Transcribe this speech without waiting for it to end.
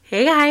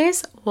Hey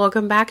guys,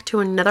 welcome back to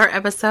another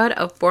episode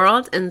of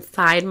World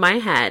Inside My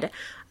Head.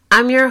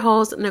 I'm your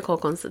host, Nicole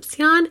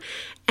Concepcion,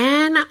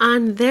 and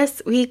on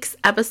this week's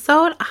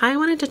episode, I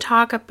wanted to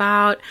talk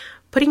about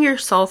putting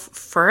yourself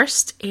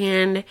first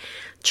and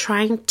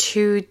trying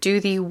to do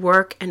the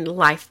work and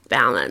life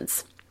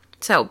balance.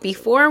 So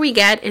before we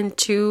get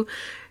into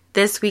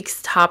this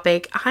week's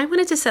topic, I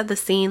wanted to set the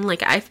scene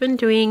like I've been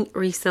doing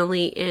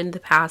recently in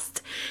the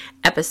past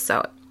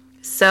episode.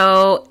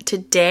 So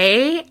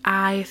today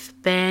I've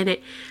been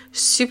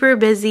super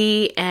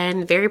busy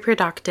and very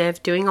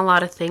productive doing a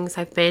lot of things.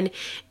 I've been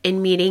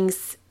in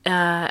meetings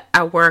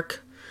at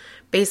work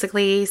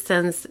basically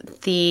since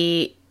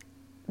the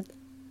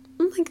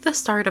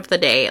start of the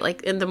day,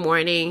 like in the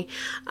morning.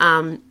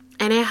 And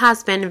it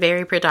has been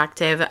very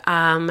productive.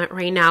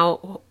 Right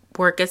now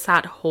work is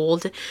at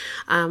hold.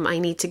 I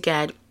need to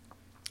get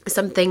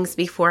some things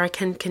before I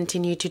can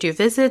continue to do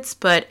visits,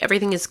 but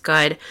everything is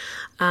good.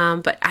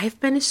 But I've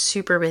been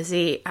super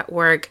busy at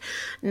work,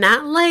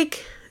 not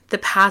like the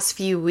past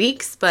few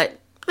weeks, but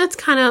it's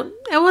kind of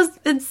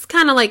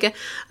like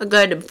a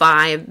good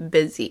vibe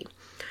busy.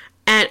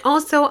 And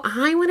also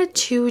I wanted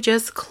to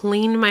just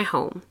clean my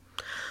home.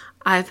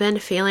 I've been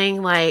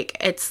feeling like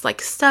it's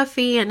like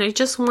stuffy and I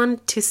just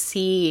want to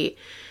see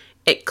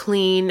it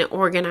clean,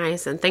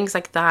 organized, and things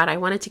like that. I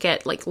wanted to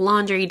get like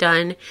laundry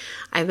done.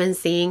 I've been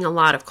seeing a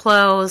lot of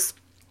clothes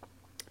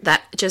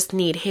that just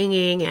need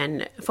hanging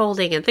and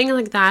folding and things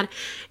like that.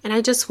 And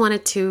I just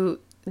wanted to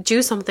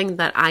do something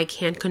that I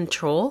can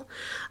control.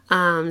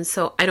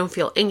 So I don't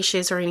feel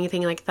anxious or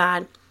anything like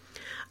that.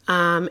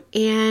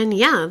 And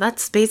yeah,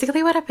 that's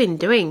basically what I've been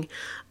doing.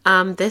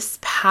 This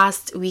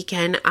past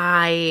weekend,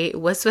 I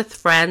was with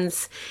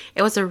friends.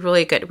 It was a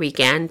really good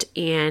weekend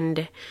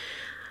and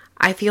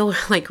I feel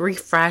like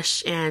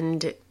refreshed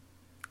and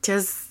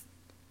just,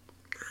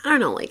 I don't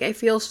know, like I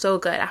feel so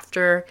good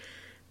after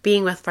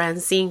being with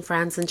friends, seeing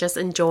friends, and just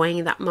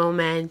enjoying that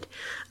moment.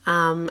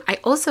 I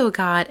also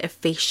got a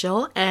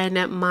facial and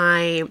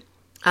my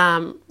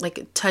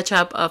touch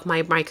up of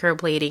my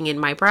microblading in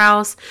my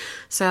brows.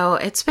 So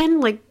it's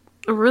been like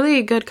a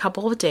really good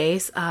couple of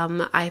days.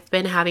 I've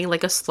been having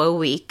like a slow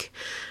week.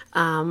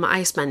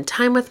 I spent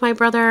time with my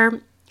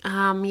brother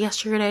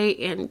yesterday,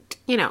 and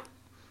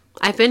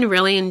I've been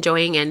really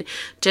enjoying and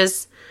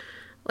just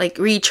like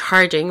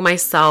recharging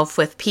myself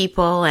with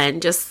people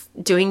and just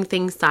doing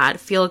things that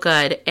feel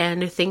good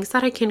and things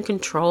that I can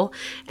control,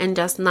 and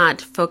just not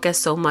focus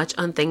so much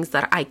on things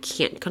that I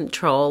can't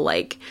control,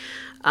 like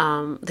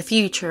the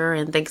future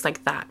and things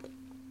like that.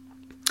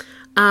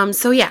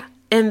 So yeah,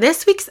 in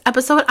this week's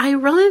episode, I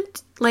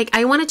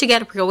wanted to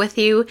get real with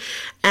you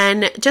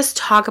and just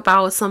talk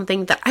about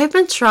something that I've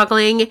been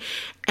struggling,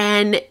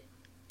 and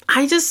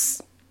I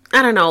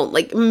don't know,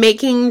 like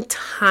making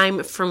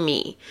time for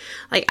me.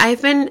 Like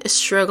I've been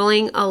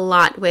struggling a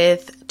lot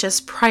with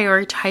just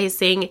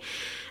prioritizing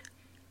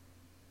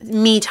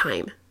me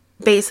time,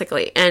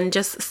 basically, and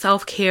just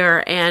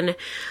self-care and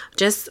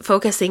just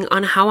focusing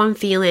on how I'm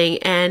feeling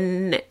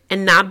and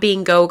not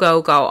being go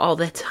all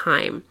the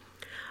time.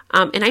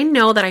 And I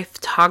know that I've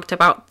talked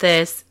about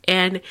this,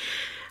 and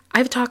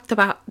I've talked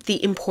about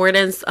the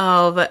importance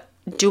of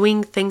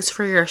doing things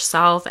for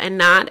yourself and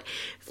not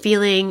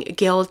feeling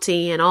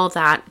guilty and all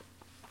that.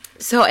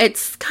 So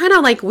it's kind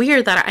of like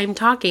weird that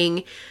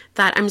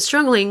I'm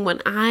struggling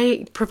when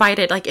I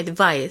provided like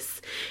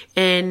advice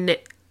and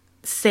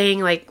saying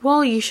like,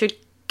 well, you should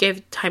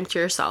give time to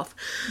yourself.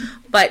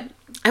 But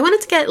I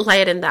wanted to get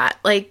light in that.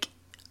 Like,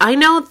 I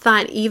know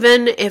that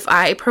even if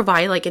I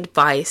provide like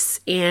advice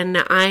and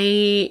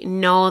I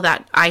know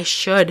that I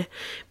should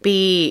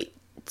be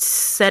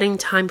setting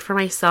time for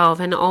myself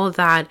and all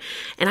that,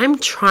 and I'm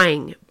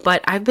trying,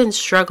 but I've been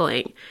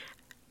struggling,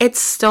 it's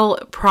still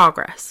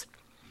progress.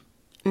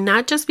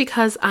 Not just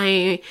because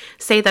I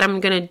say that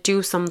I'm going to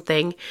do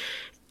something,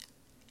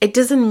 it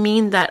doesn't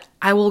mean that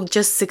I will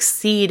just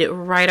succeed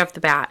right off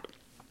the bat.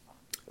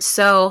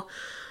 So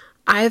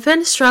I've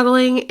been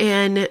struggling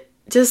and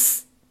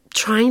just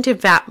trying to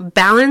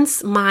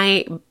balance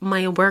my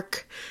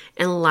work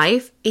and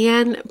life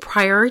and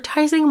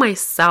prioritizing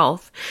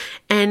myself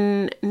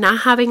and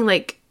not having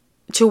like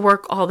to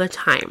work all the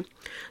time.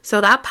 So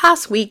that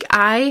past week,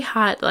 I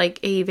had like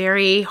a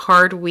very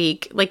hard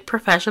week, like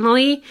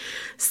professionally,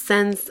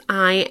 since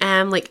I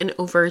am like an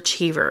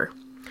overachiever.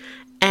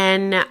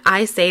 And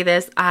I say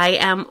this, I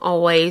am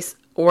always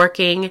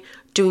working,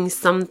 doing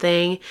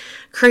something,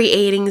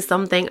 creating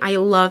something. I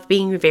love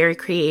being very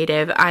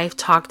creative. I've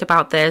talked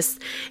about this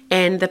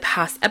in the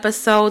past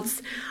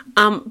episodes.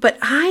 But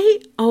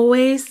I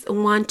always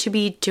want to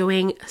be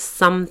doing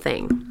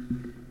something.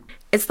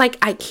 It's like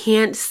I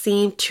can't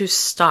seem to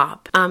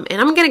stop. And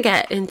I'm gonna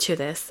get into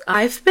this.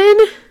 I've been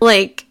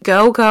like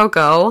go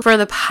for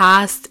the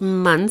past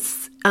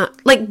months.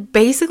 Like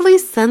basically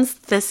since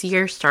this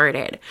year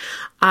started.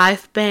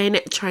 I've been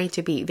trying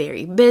to be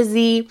very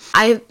busy.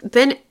 I've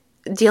been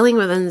dealing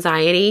with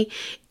anxiety.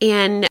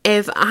 And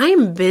if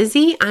I'm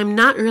busy, I'm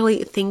not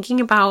really thinking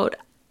about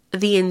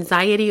the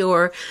anxiety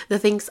or the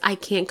things I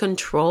can't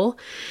control.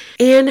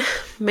 And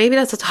maybe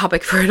that's a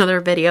topic for another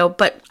video,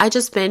 but I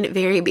just been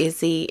very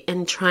busy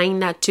and trying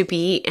not to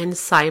be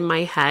inside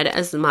my head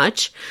as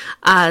much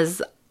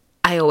as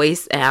I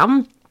always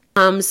am.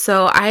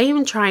 So I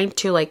am trying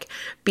to like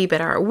be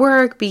better at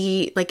work,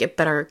 be like a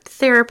better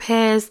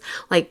therapist,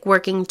 like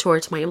working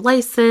towards my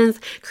license,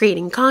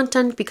 creating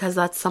content because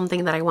that's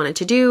something that I wanted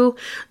to do.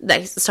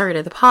 I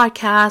started the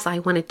podcast. I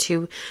wanted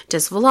to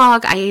just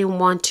vlog. I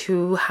want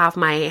to have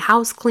my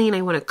house clean.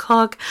 I want to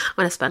cook.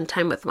 I want to spend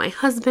time with my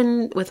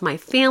husband, with my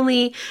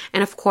family,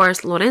 and of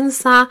course,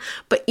 Lorenza.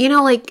 But you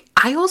know, like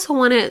I also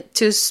wanted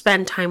to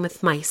spend time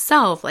with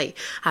myself, like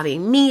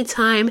having me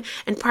time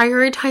and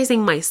prioritizing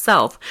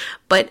myself.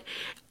 But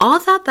all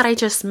that I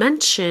just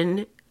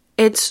mentioned,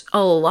 it's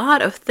a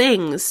lot of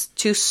things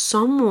to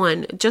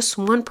someone, just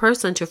one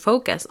person to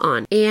focus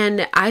on.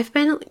 And I've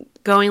been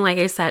going, like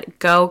I said,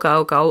 go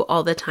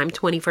all the time,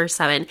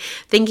 24/7,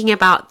 thinking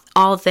about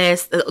all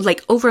this,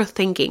 like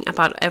overthinking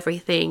about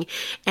everything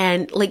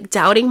and like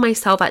doubting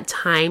myself at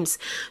times.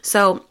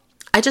 So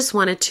I just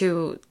wanted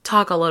to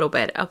talk a little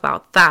bit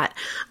about that.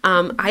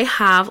 I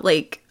have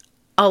like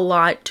a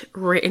lot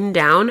written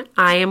down.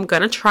 I am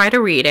gonna try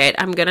to read it.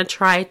 I'm gonna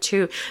try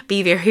to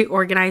be very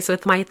organized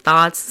with my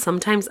thoughts.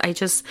 Sometimes I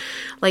just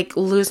like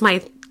lose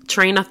my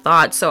train of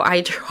thought, so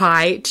I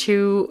try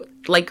to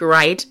like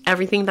write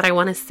everything that I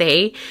want to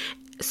say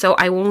so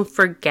I won't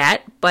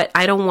forget, but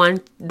I don't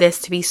want this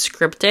to be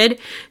scripted.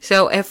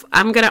 So if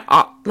I'm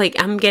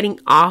I'm getting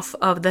off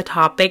of the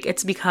topic,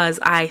 it's because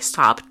I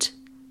stopped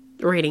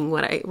reading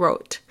what I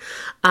wrote.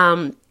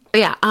 I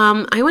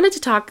wanted to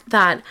talk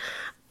that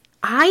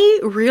I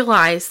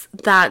realize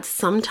that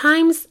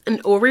sometimes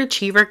an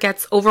overachiever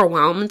gets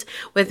overwhelmed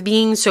with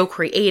being so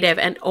creative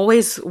and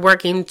always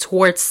working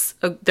towards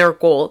their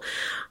goal.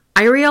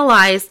 I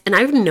realize, and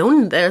I've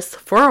known this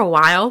for a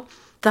while,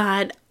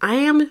 that I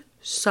am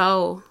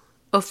so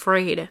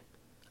afraid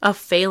of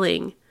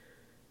failing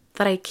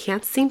that I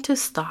can't seem to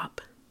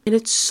stop. And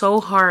it's so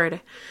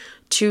hard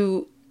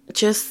to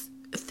just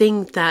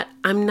think that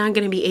I'm not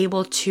going to be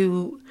able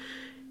to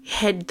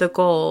hit the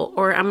goal,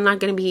 or I'm not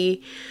going to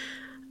be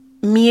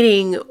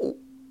meeting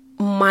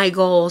my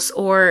goals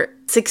or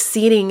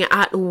succeeding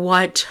at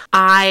what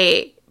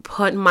I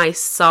put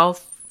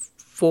myself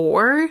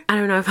for. I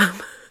don't know if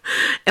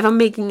I'm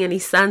making any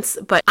sense,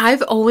 but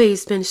I've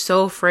always been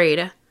so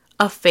afraid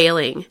of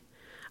failing,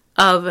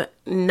 of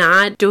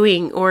not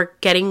doing or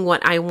getting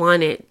what I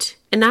wanted.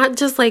 And not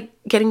just like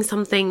getting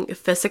something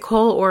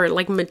physical or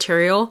like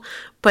material,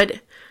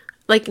 but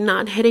like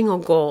not hitting a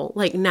goal,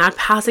 like not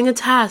passing a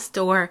test,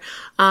 or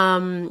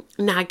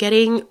not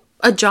getting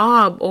a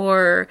job,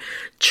 or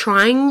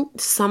trying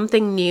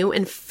something new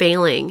and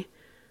failing.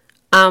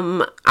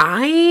 Let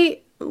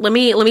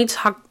me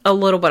talk a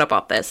little bit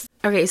about this.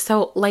 Okay,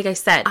 so like I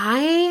said,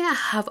 I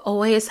have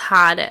always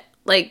had,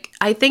 like,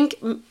 I think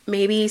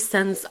maybe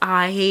since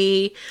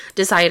I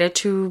decided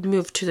to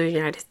move to the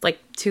United, like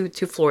to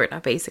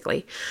Florida,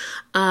 basically,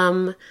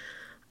 I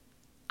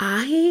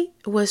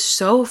was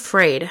so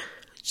afraid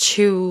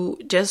to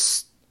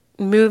just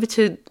move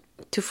to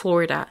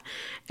Florida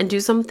and do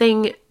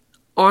something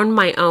on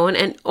my own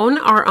and on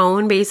our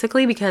own,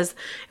 basically, because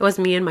it was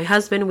me and my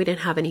husband. We didn't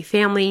have any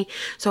family.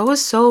 So I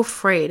was so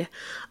afraid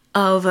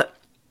of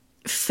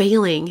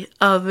failing,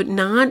 of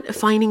not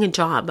finding a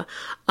job,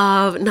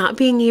 of not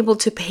being able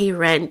to pay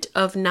rent,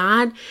 of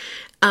not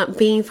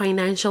being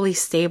financially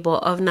stable,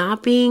 of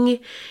not being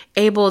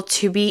able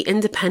to be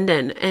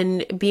independent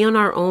and be on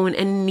our own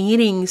and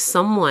needing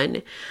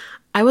someone.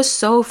 I was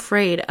so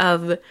afraid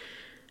of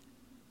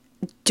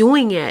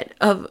doing it,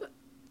 of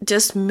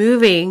just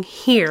moving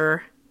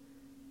here,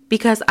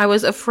 because I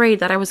was afraid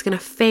that I was going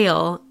to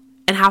fail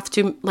and have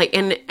to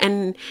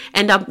and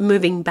end up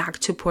moving back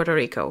to Puerto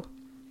Rico.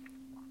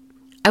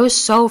 I was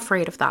so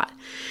afraid of that.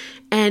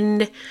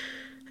 And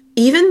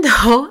even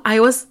though I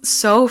was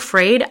so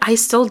afraid, I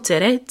still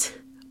did it,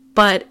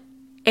 but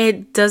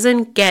it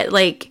doesn't get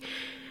like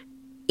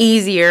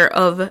easier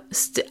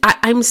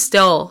I'm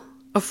still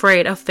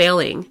afraid of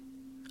failing.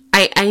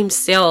 I'm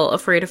still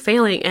afraid of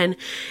failing, and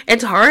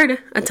it's hard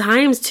at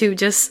times to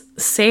just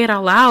say it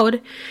out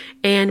loud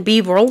and be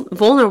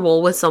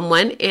vulnerable with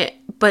someone.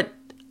 But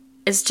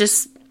it's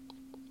just,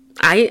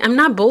 I'm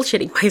not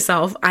bullshitting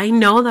myself. I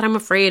know that I'm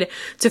afraid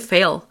to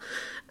fail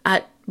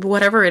at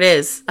whatever it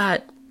is,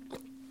 at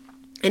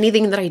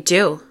anything that I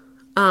do.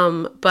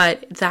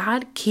 But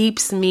that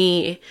keeps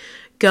me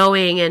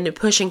going and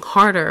pushing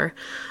harder.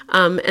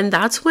 And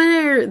that's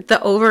where the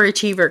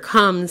overachiever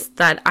comes,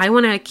 that I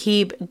want to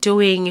keep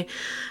doing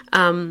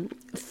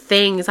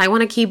things. I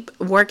want to keep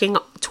working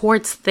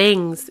towards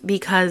things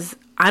because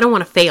I don't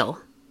want to fail.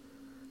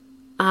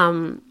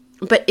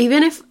 But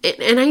even if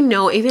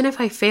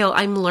I fail,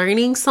 I'm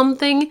learning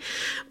something,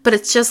 but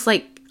it's just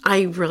like,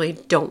 I really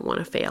don't want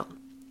to fail.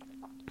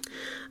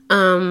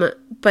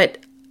 But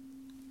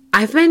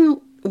I've been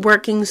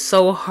working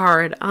so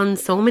hard on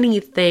so many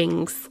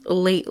things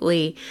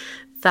lately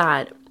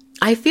that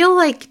I feel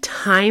like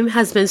time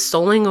has been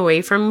stolen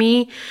away from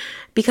me,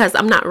 because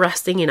I'm not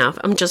resting enough.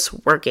 I'm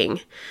just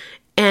working.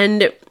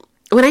 And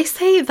when I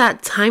say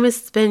that time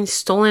has been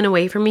stolen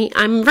away from me,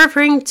 I'm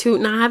referring to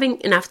not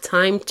having enough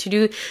time to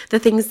do the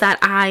things that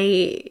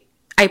I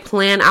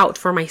plan out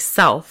for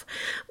myself.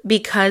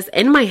 Because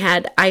in my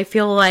head, I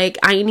feel like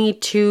I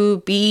need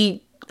to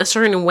be a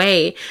certain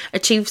way,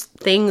 achieve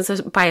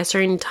things by a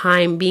certain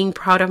time, being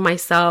proud of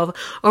myself,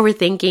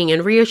 overthinking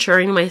and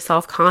reassuring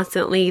myself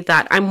constantly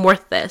that I'm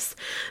worth this,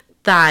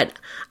 that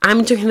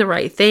I'm doing the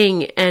right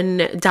thing,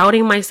 and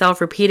doubting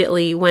myself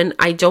repeatedly when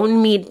I don't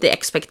meet the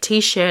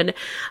expectation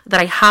that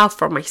I have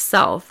for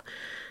myself.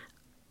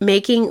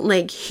 Making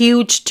like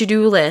huge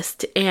to-do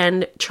list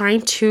and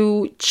trying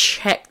to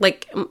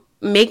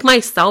make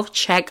myself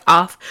check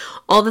off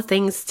all the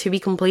things to be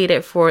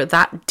completed for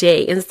that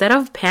day instead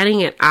of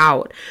panning it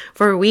out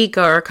for a week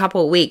or a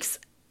couple of weeks.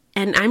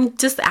 And I'm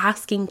just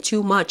asking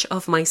too much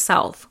of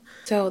myself.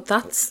 So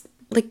that's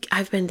like,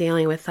 I've been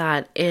dealing with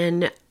that.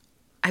 And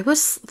I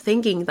was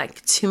thinking,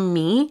 like, to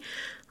me,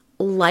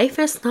 life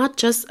is not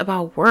just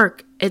about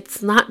work.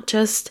 It's not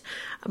just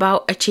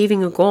about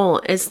achieving a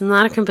goal. It's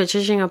not a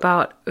competition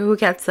about who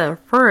gets there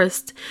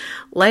first.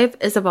 Life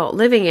is about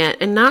living it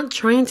and not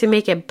trying to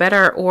make it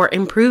better or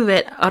improve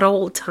it at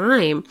all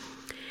time.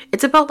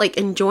 It's about like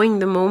enjoying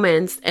the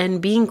moments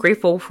and being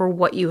grateful for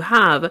what you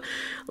have.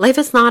 Life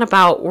is not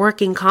about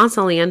working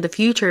constantly in the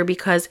future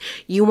because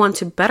you want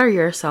to better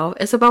yourself.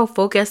 It's about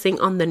focusing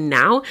on the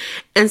now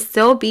and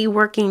still be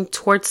working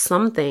towards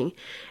something.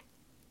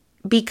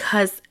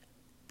 Because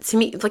to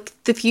me, like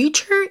the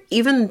future,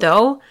 even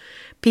though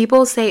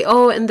people say,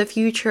 oh, in the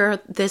future,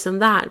 this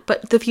and that,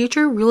 but the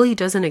future really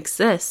doesn't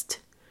exist.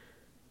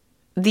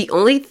 The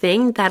only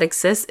thing that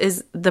exists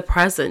is the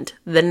present,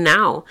 the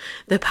now.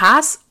 The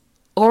past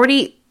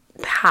already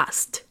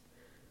passed.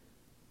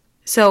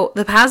 So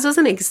the past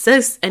doesn't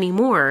exist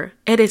anymore.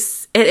 It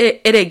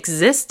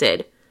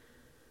existed.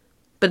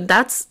 But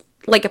that's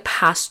like a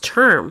past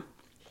term.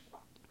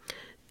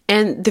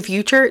 And the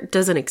future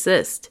doesn't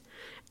exist.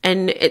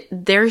 And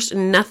there's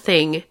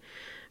nothing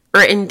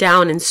written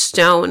down in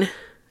stone.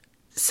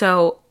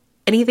 So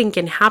anything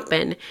can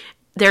happen.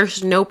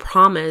 There's no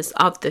promise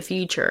of the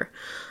future.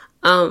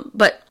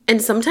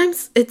 And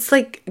sometimes it's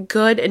like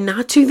good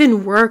not to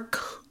even work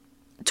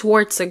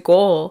towards a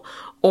goal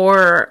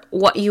or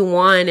what you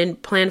want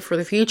and plan for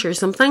the future.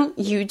 Sometimes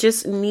you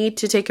just need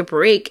to take a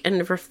break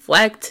and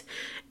reflect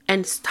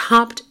and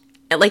stop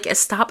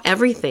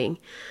everything.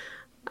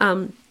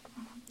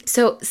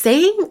 So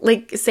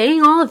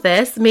saying all of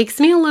this makes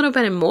me a little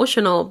bit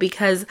emotional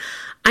because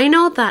I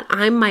know that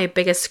I'm my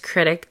biggest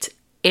critic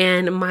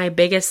and my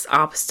biggest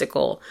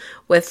obstacle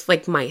with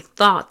like my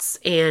thoughts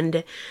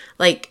and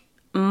like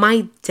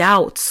my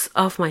doubts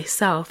of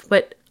myself.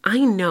 But I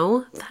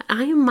know that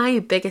I am my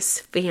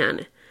biggest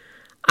fan.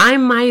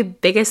 I'm my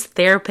biggest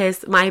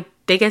therapist, my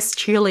biggest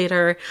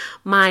cheerleader,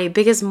 my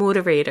biggest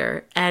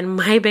motivator, and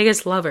my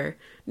biggest lover.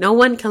 No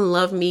one can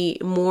love me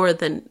more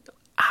than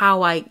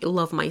how I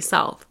love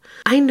myself.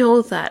 I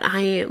know that I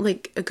am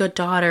like a good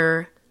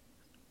daughter,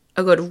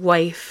 a good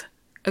wife,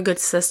 a good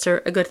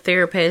sister, a good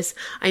therapist.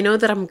 I know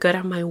that I'm good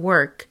at my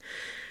work.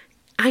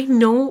 I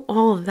know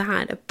all of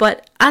that,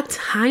 but at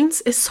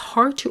times it's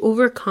hard to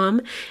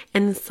overcome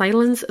and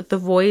silence the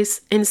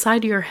voice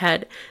inside your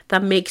head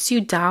that makes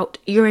you doubt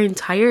your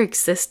entire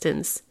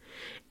existence.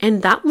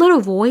 And that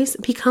little voice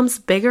becomes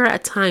bigger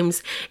at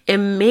times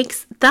and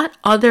makes that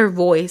other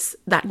voice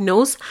that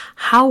knows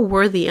how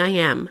worthy I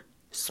am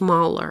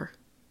smaller.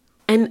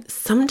 And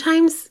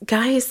sometimes,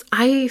 guys,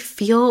 I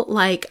feel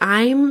like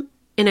I'm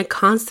in a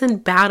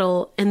constant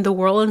battle in the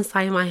world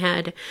inside my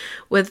head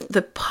with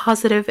the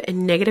positive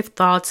and negative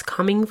thoughts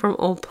coming from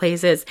all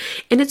places.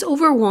 And it's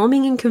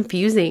overwhelming and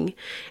confusing.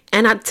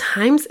 And at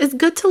times, it's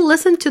good to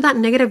listen to that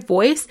negative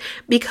voice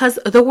because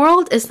the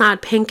world is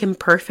not pink and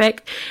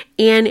perfect.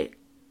 And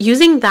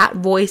using that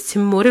voice to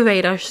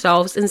motivate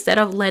ourselves instead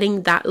of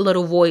letting that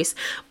little voice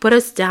put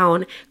us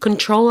down,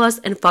 control us,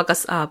 and fuck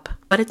us up.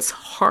 But it's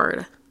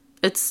hard.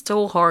 It's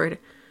still hard.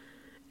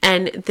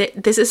 And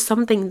this is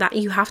something that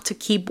you have to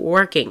keep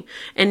working.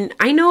 And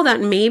I know that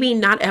maybe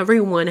not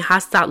everyone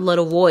has that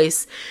little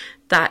voice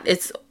that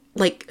it's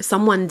like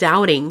someone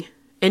doubting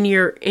in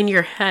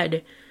your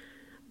head.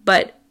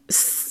 But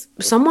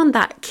someone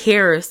that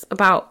cares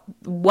about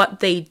what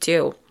they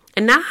do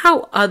and not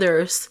how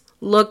others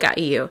look at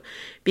you.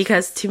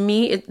 Because to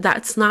me,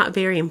 that's not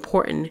very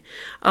important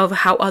of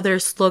how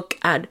others look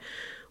at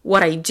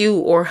what I do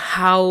or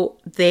how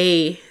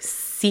they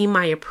see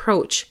my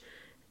approach.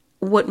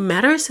 What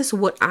matters is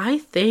what I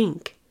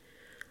think.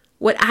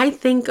 What I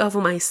think of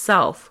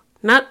myself.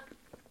 Not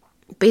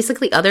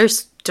basically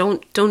others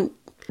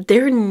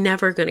they're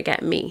never going to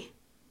get me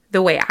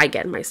the way I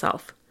get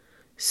myself.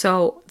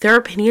 So their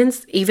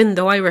opinions, even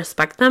though I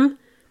respect them,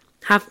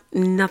 have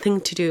nothing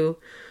to do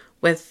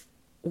with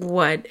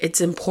what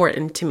it's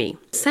important to me.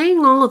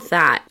 Saying all of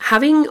that,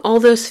 having all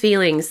those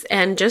feelings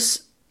and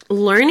just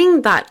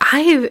learning that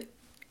I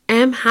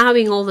am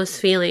having all those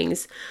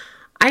feelings,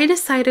 I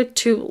decided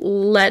to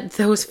let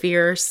those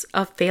fears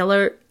of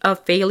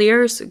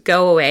failures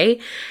go away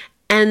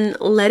and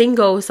letting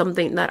go of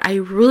something that I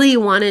really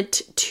wanted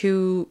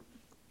to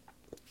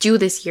do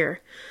this year.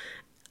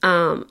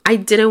 I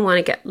didn't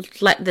want to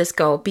let this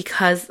go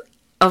because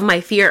of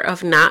my fear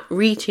of not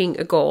reaching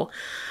a goal,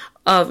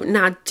 of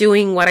not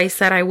doing what I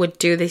said I would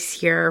do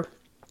this year,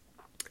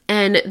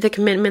 and the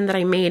commitment that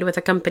I made with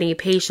the company,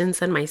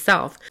 patience, and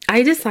myself.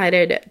 I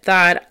decided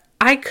that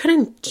I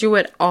couldn't do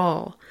it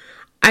all.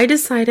 I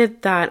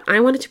decided that I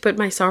wanted to put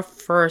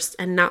myself first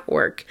and not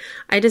work.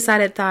 I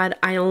decided that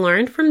I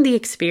learned from the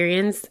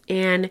experience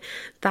and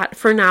that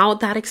for now,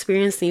 that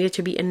experience needed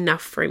to be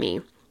enough for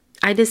me.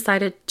 I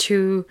decided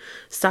to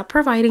stop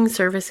providing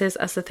services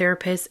as a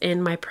therapist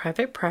in my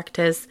private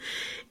practice,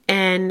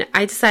 and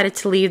I decided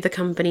to leave the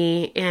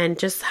company and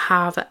just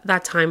have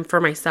that time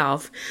for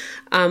myself.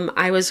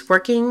 I was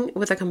working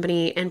with a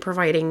company and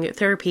providing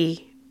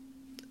therapy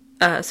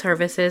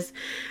services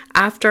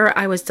after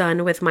I was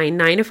done with my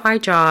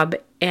 9-to-5 job,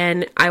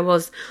 and I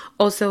was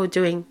also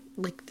doing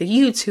like the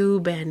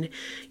YouTube and,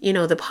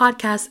 the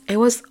podcast. It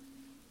was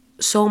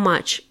so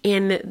much,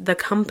 in the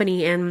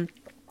company and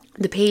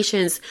the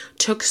patients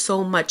took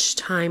so much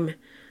time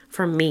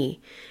from me,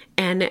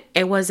 and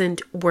it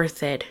wasn't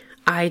worth it.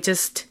 I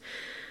just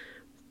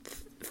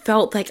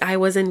felt like I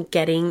wasn't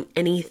getting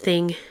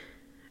anything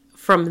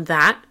from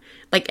that,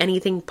 like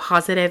anything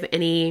positive,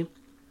 any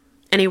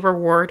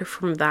reward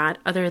from that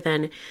other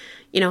than,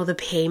 the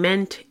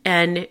payment.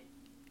 And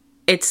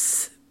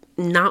it's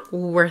not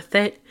worth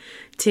it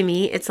to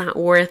me. It's not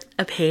worth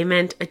a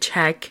payment, a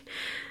check,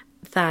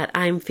 that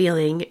I'm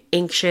feeling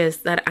anxious,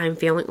 that I'm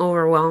feeling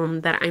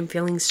overwhelmed, that I'm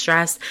feeling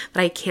stressed,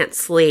 that I can't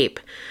sleep.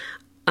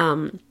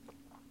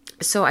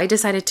 So I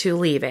decided to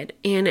leave it.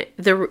 And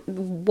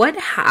what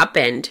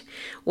happened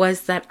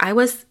was that I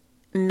was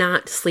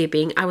not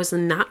sleeping. I was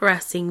not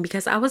resting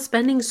because I was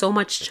spending so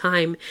much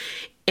time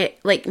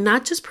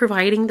not just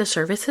providing the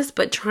services,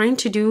 but trying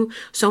to do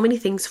so many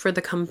things for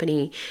the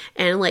company,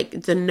 and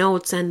like the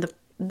notes and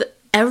the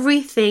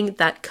everything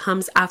that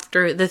comes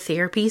after the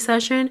therapy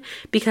session,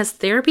 because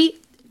therapy,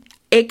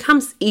 it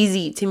comes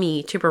easy to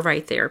me to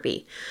provide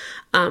therapy,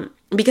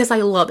 because I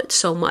love it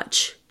so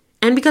much.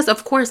 And because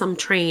of course I'm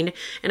trained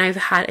and I've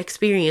had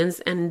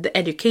experience and the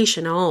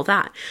education and all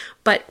that.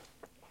 But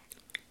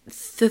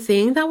the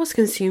thing that was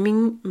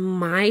consuming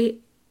my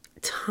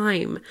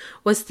time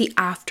was the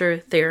after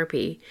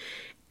therapy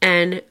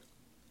and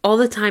all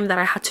the time that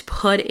I had to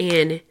put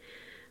in.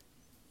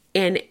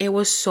 And it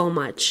was so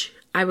much.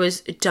 I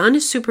was done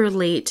super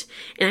late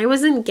and I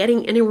wasn't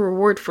getting any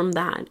reward from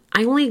that.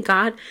 I only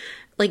got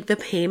like the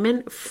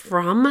payment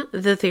from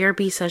the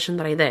therapy session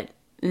that I did,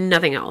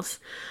 nothing else.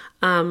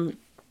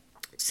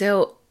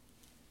 So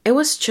it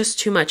was just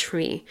too much for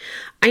me.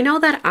 I know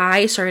that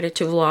I started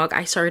to vlog,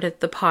 I started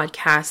the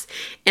podcast,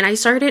 and I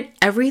started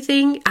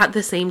everything at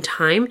the same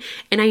time.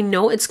 And I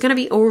know it's going to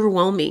be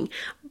overwhelming,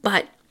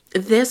 but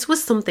this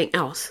was something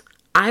else.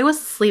 I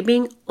was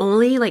sleeping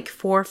only like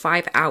 4 or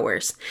 5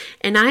 hours,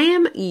 and I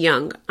am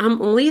young.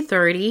 I'm only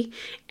 30,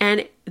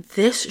 and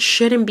this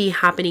shouldn't be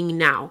happening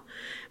now.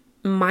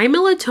 My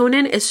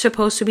melatonin is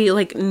supposed to be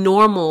like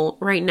normal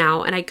right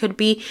now, and I could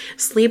be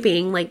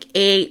sleeping like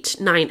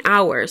 8-9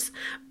 hours,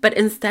 but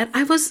instead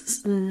I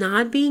was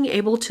not being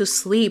able to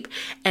sleep,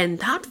 and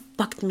that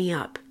fucked me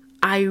up.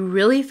 I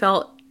really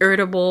felt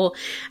irritable.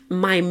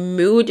 My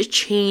mood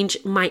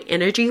changed. My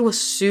energy was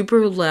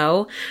super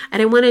low. I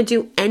didn't want to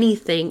do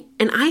anything.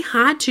 And I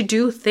had to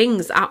do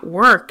things at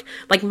work,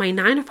 like my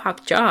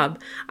 9-to-5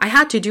 job. I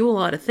had to do a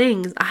lot of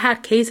things. I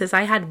had cases,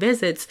 I had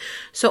visits.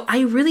 So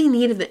I really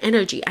needed the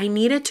energy. I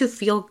needed to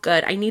feel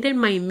good. I needed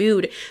my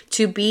mood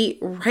to be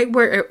right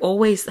where it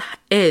always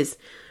is.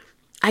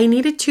 I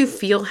needed to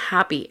feel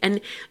happy. And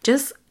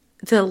just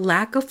the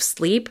lack of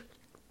sleep,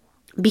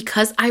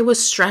 because I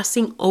was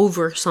stressing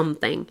over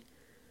something,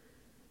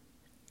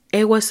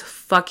 it was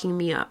fucking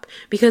me up,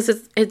 because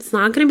it's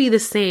not going to be the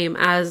same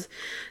as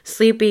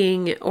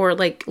sleeping or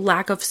like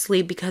lack of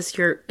sleep because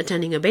you're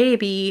attending a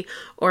baby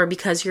or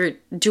because you're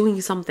doing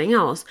something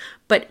else.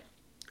 But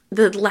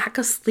the lack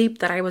of sleep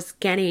that I was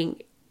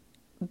getting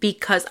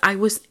because I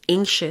was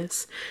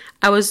anxious,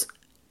 I was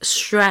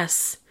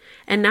stressed,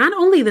 and not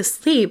only the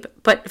sleep,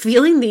 but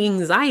feeling the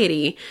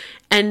anxiety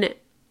and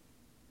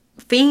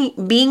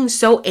being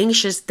so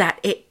anxious that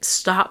it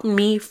stopped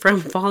me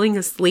from falling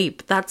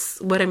asleep. That's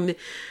what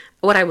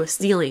I was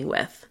dealing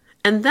with.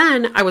 And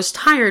then I was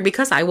tired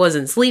because I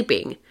wasn't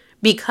sleeping,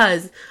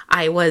 because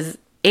I was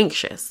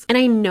anxious. And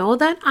I know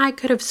that I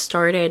could have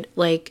started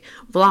like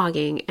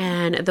vlogging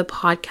and the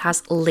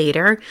podcast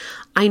later.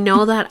 I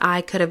know that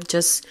I could have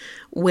just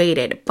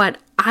waited, but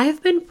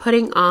I've been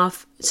putting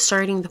off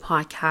starting the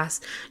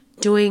podcast,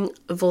 doing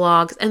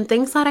vlogs and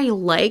things that I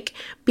like,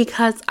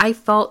 because I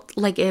felt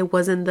like it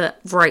wasn't the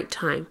right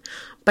time.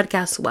 But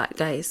guess what,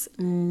 guys?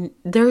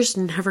 There's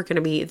never going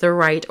to be the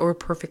right or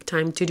perfect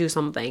time to do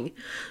something.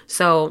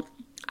 So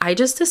I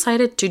just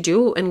decided to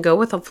do and go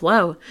with the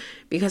flow,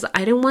 because I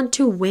didn't want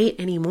to wait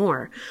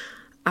anymore.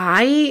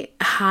 I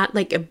had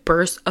like a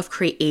burst of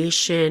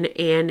creation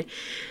and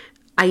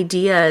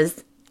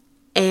ideas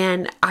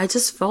And I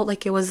just felt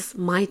like it was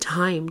my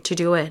time to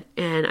do it.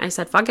 And I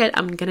said, fuck it,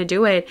 I'm going to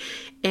do it.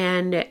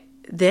 And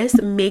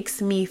this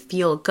makes me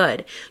feel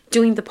good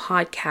doing the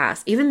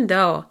podcast, even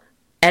though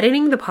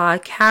editing the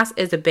podcast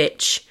is a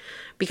bitch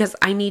because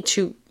I need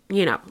to,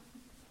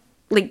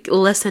 like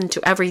listen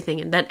to everything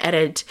and then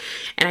edit,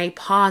 and I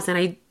pause and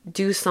I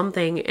do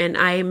something and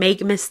I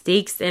make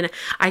mistakes and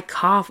I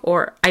cough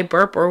or I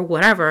burp or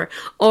whatever,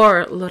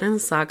 or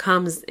Lorenza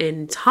comes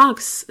and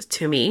talks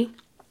to me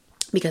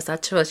because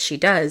that's what she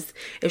does.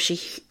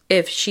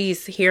 If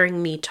she's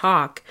hearing me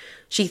talk,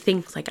 she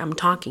thinks like I'm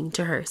talking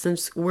to her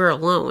since we're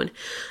alone.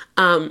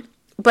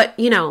 But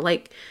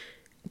like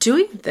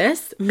doing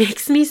this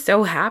makes me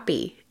so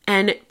happy,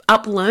 and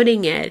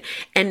uploading it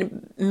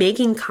and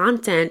making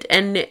content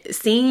and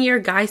seeing your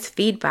guys'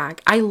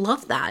 feedback. I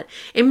love that.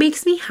 It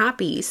makes me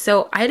happy.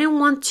 So I didn't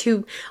want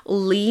to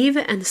leave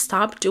and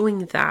stop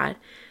doing that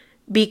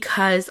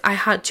because I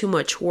had too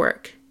much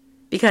work,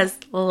 because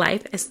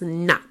life is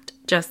not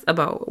just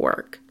about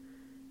work.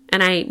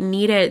 And I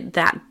needed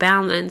that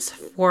balance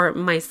for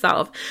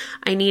myself.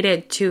 I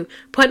needed to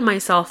put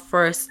myself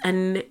first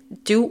and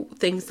do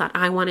things that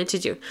I wanted to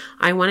do.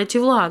 I wanted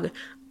to vlog.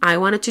 I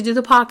wanted to do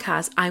the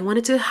podcast. I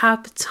wanted to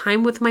have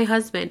time with my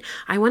husband.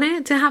 I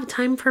wanted to have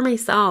time for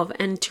myself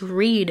and to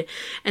read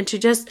and to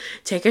just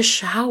take a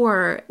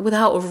shower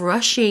without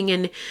rushing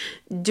and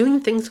doing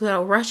things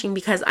without rushing,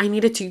 because I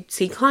needed to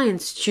see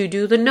clients, to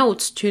do the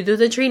notes, to do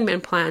the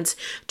treatment plans,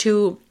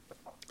 to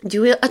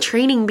do a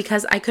training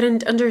because I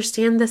couldn't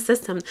understand the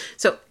system.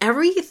 So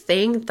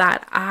everything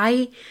that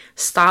I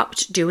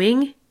stopped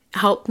doing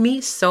helped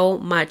me so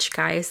much,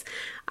 guys.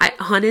 I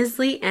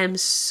honestly am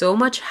so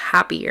much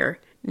happier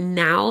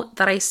now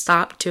that I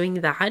stopped doing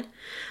that.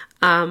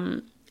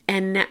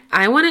 And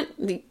I want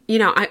to,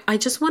 I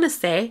just want to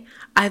say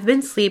I've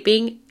been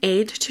sleeping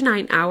 8 to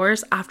 9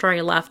 hours after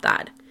I left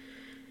that.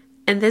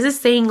 And this is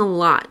saying a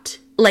lot.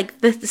 Like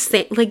the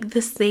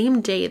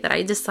same day that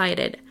I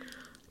decided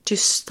to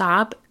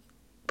stop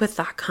with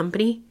that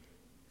company,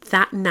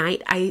 that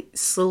night I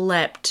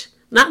slept,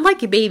 not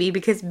like a baby,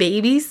 because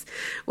babies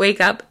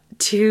wake up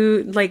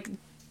to like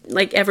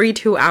every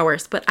 2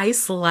 hours, but I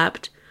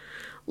slept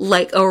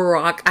like a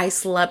rock. I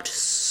slept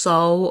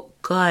so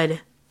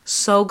good.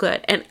 So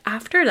good. And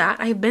after that,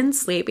 I've been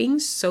sleeping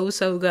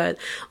so good.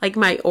 Like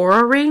my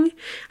Oura Ring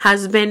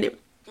has been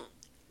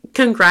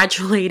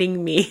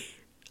congratulating me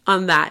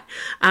on that.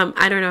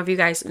 I don't know if you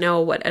guys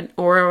know what an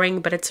Oura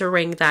Ring, but it's a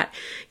ring that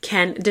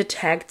can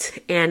detect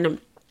and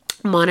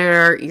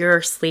monitor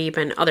your sleep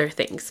and other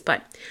things.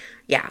 But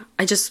yeah,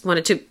 I just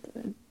wanted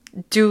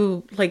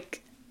to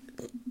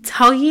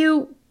tell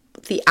you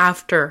the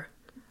after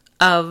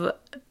of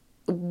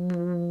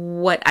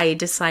what I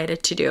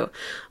decided to do,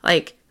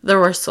 like the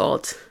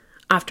result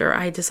after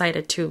I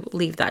decided to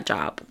leave that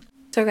job.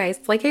 So guys,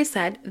 like I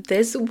said,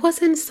 this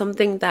wasn't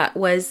something that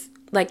was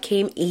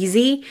came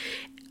easy.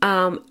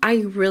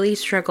 I really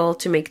struggled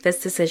to make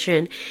this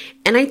decision,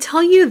 and I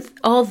tell you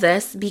all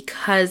this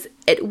because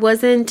it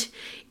wasn't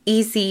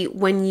easy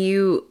when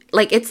you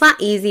it's not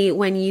easy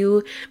when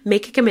you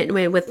make a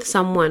commitment with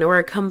someone or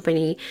a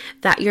company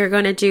that you're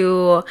gonna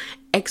do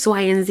X,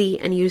 Y, and Z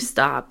and you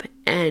stop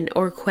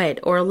or quit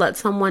or let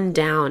someone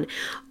down.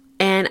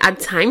 And at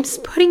times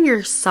putting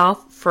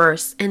yourself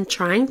first and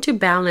trying to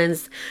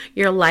balance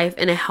your life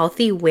in a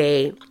healthy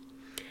way,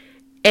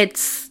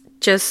 it's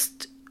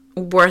just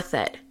worth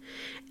it.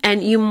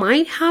 And you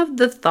might have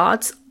the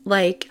thoughts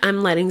like,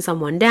 I'm letting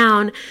someone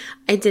down,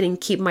 I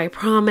didn't keep my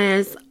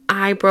promise,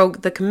 I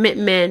broke the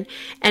commitment,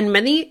 and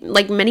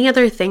many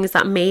other things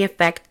that may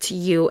affect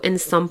you in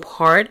some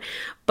part,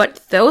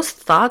 but those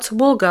thoughts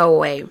will go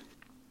away.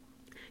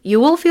 You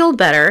will feel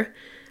better,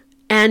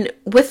 and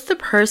with the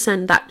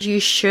person that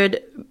you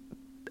should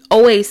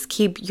always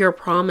keep your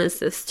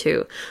promises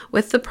to,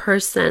 with the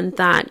person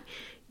that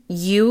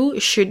you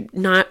should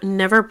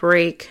never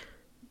break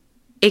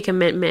a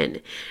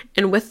commitment,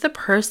 and with the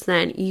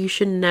person you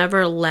should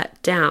never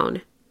let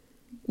down,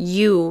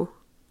 you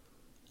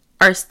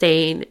are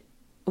staying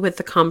with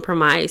the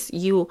compromise.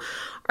 You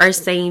are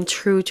staying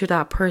true to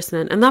that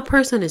person, and that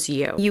person is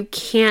you. You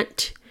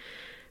can't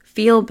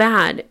feel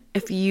bad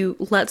if you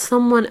let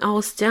someone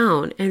else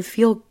down and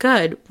feel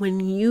good when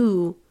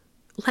you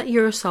let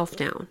yourself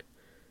down.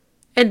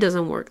 It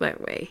doesn't work that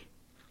way.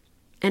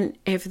 And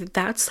if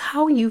that's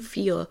how you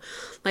feel,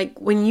 like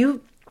when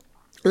you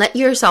let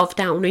yourself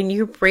down, when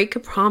you break a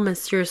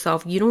promise to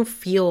yourself, you don't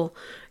feel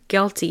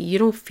guilty, you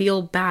don't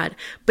feel bad,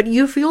 but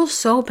you feel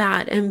so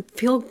bad and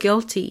feel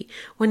guilty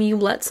when you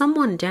let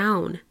someone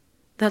down.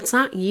 That's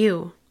not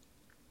you.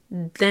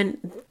 Then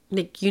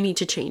you need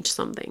to change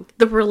something.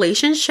 The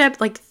relationship,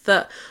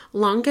 the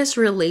longest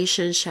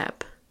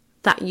relationship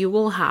that you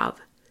will have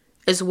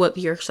is with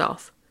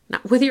yourself,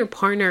 not with your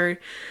partner,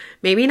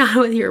 maybe not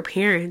with your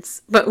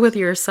parents, but with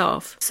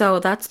yourself. So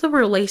that's the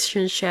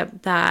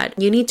relationship that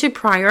you need to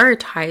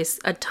prioritize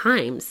at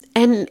times.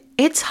 And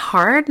it's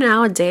hard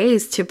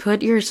nowadays to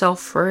put yourself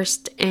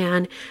first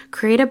and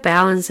create a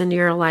balance in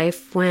your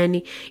life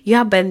when you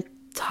have been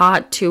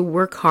taught to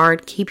work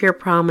hard, keep your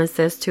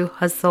promises, to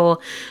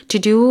hustle, to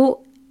do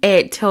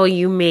it till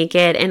you make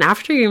it. And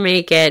after you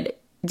make it,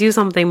 do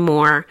something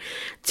more,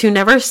 to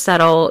never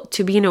settle,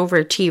 to be an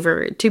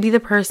overachiever, to be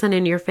the person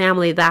in your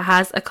family that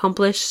has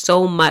accomplished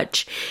so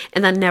much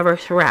and that never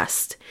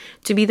rests,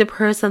 to be the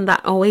person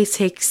that always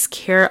takes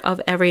care of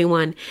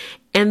everyone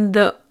and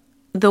the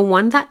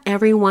one that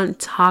everyone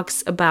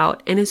talks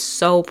about and is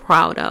so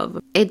proud of.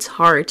 It's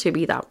hard to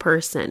be that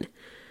person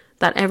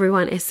that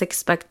everyone is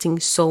expecting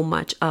so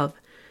much of.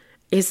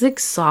 It's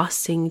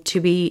exhausting to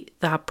be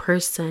that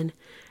person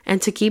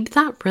and to keep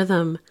that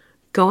rhythm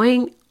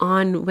going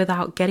on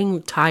without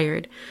getting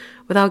tired,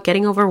 without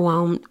getting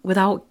overwhelmed,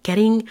 without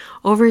getting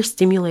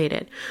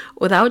overstimulated,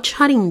 without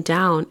shutting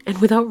down, and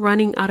without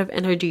running out of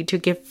energy to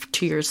give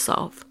to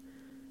yourself.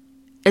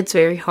 It's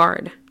very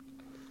hard.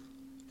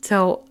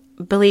 So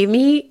believe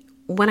me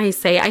when I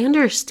say I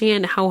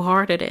understand how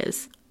hard it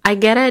is. I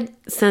get it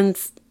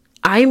since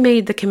I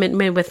made the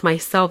commitment with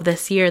myself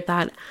this year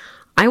that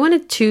I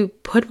wanted to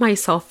put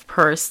myself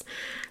first.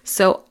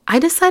 So I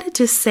decided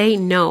to say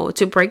no,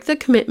 to break the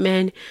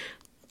commitment,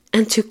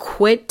 and to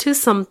quit to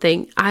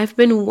something I've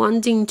been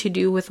wanting to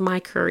do with my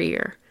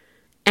career,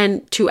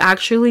 and to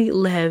actually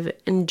live,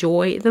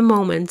 enjoy the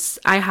moments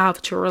I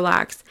have to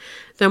relax,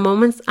 the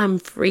moments I'm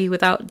free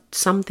without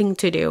something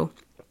to do.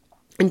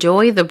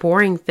 Enjoy the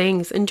boring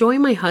things, enjoy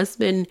my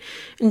husband,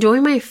 enjoy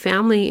my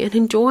family, and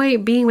enjoy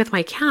being with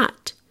my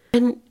cat.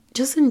 And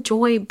just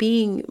enjoy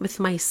being with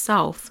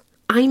myself.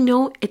 I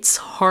know it's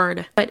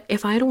hard, but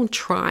if I don't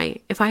try,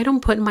 if I don't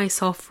put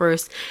myself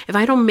first, if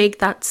I don't make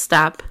that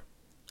step,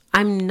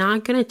 I'm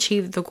not going to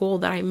achieve the goal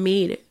that I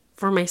made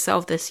for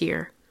myself this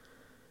year.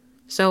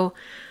 So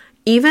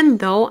even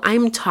though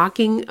I'm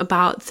talking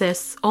about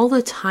this all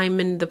the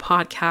time in the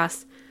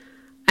podcast,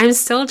 I'm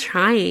still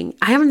trying.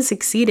 I haven't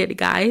succeeded,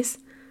 guys.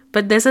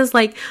 But this is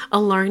like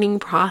a learning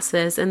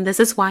process, and this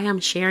is why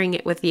I'm sharing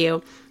it with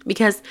you.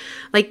 Because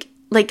like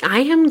I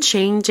am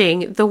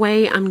changing the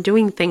way I'm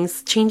doing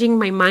things, changing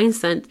my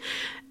mindset.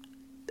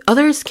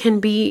 Others can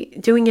be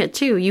doing it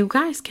too. You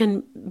guys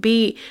can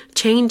be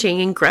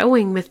changing and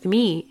growing with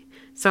me.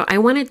 So I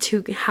wanted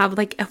to have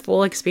like a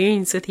full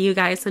experience with you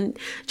guys and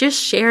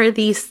just share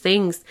these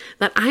things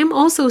that I'm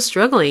also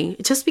struggling.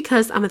 Just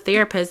because I'm a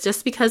therapist,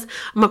 just because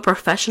I'm a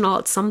professional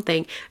at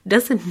something,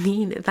 doesn't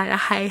mean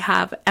that I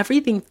have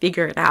everything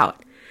figured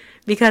out.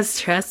 Because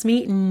trust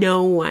me,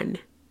 no one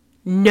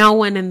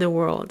in the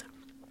world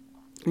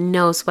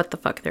knows what the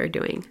fuck they're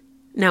doing.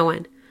 No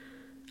one.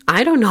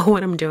 I don't know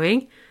what I'm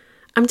doing.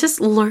 I'm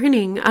just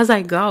learning as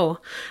I go.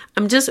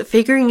 I'm just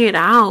figuring it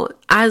out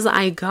as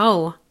I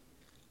go.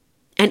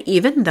 And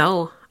even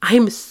though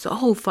I'm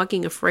so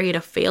fucking afraid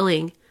of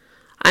failing,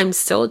 I'm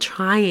still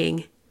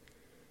trying.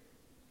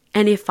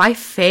 And if I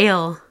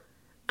fail,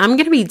 I'm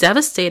going to be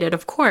devastated,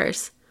 of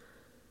course.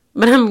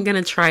 But I'm going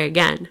to try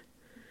again.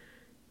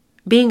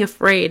 Being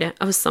afraid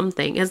of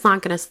something is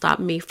not going to stop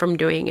me from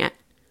doing it.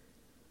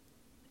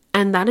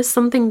 And that is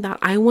something that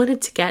I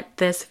wanted to get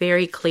this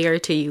very clear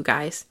to you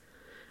guys.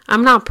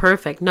 I'm not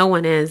perfect. No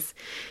one is.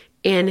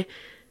 And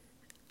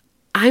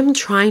I'm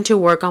trying to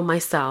work on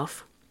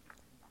myself.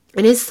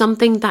 It is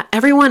something that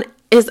everyone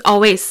is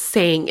always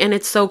saying, and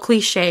it's so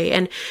cliche,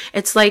 and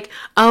it's like,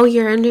 oh,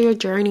 you're into your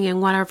journey and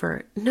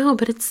whatever. No,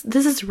 but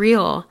this is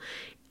real.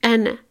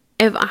 And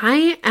if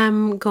I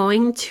am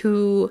going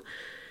to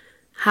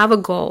have a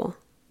goal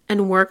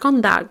and work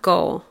on that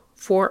goal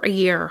for a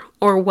year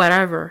or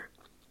whatever,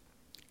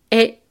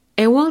 it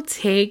will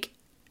take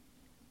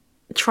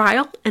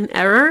trial and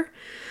error,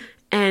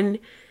 and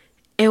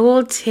it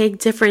will take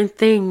different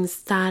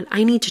things that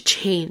I need to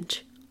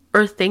change,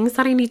 or things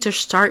that I need to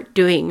start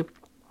doing,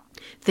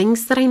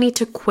 things that I need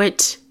to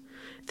quit,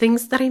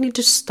 things that I need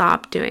to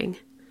stop doing.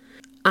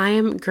 I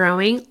am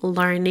growing,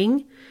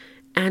 learning,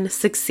 and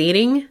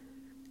succeeding,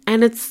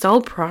 and it's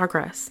still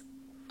progress.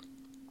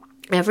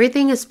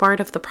 Everything is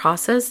part of the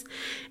process,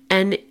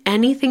 and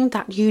anything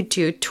that you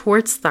do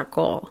towards that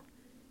goal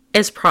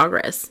is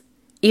progress,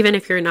 even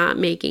if you're not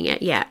making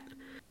it yet.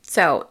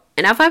 So,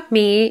 enough of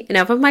me,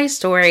 enough of my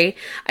story.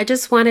 I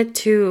just wanted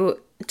to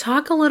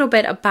talk a little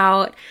bit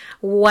about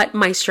what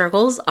my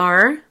struggles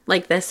are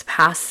like this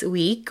past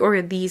week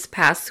or these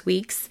past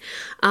weeks.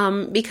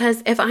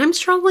 Because if I'm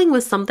struggling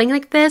with something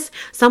like this,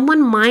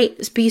 someone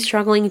might be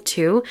struggling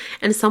too,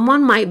 and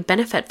someone might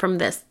benefit from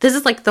this. This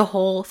is like the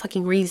whole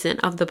fucking reason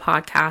of the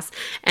podcast,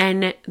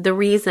 and the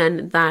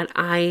reason that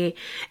I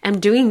am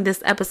doing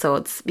this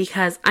episodes,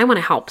 because I want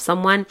to help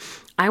someone.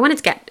 I wanted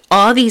to get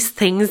all these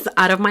things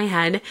out of my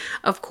head,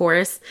 of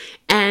course,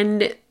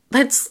 and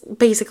that's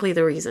basically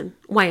the reason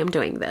why I'm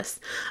doing this.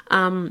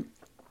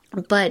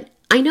 But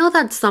I know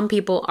that some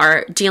people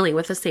are dealing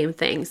with the same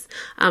things.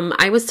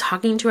 I was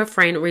talking to a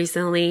friend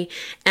recently,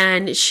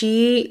 and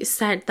she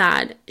said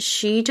that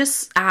she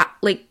just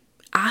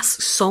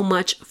asks so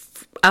much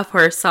of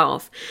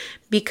herself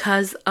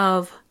because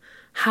of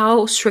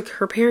how strict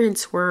her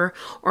parents were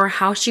or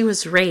how she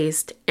was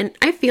raised. And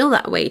I feel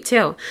that way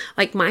too.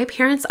 Like my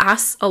parents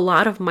asked a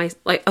lot of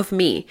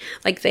me.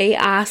 Like they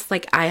asked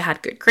like I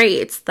had good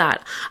grades,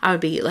 that I would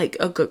be like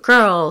a good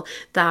girl,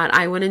 that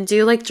I wouldn't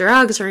do like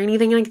drugs or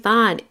anything like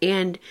that.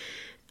 And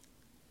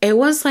it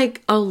was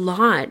like a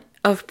lot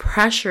of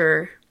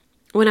pressure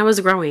when I was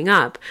growing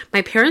up.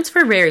 My parents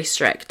were very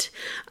strict.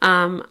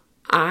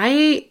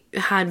 I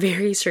had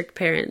very strict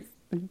parents.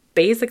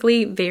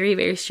 Basically very,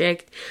 very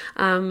strict.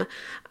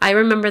 I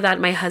remember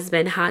that my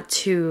husband had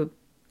to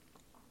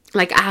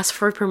like ask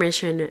for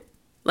permission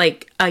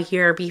like a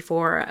year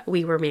before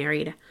we were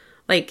married.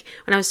 Like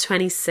when I was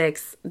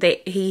 26,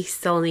 he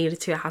still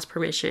needed to ask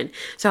permission.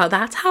 So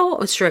that's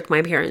how strict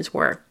my parents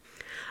were.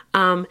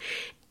 And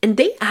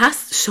they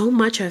asked so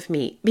much of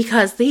me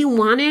because they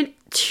wanted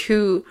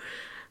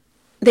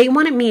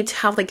me to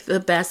have like the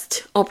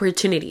best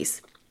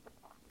opportunities.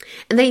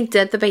 And they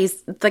did the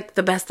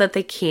best that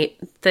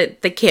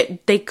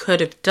they could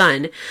have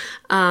done.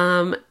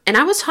 And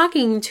I was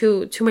talking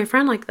to my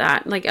friend like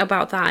that, like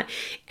about that.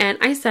 And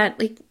I said,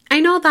 like, I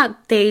know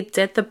that they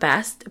did the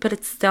best, but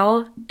it's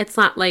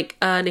not like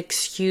an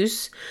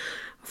excuse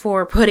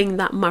for putting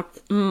that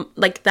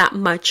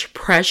much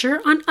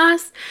pressure on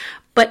us.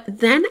 But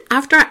then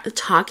after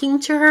talking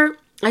to her,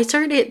 I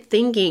started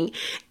thinking,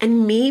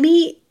 and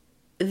maybe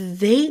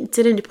they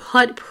didn't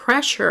put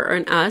pressure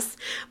on us,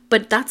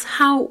 but that's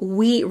how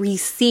we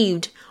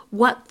received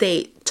what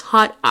they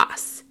taught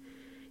us.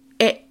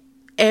 It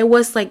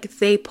was like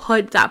they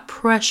put that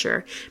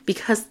pressure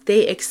because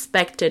they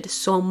expected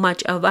so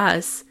much of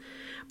us,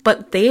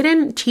 but they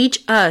didn't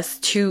teach us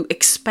to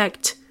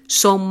expect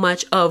so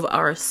much of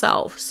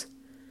ourselves.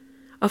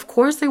 Of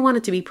course, they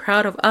wanted to be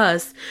proud of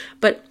us,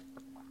 but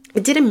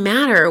it didn't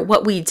matter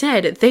what we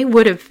did. They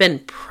would have been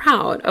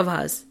proud of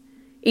us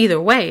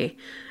either way.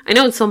 I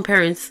know some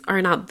parents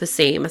are not the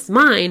same as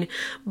mine,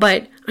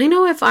 but I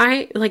know if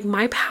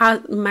my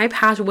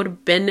path would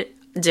have been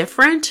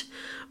different,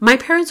 my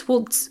parents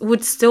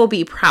would still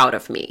be proud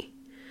of me.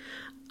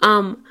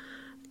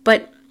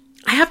 But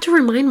I have to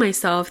remind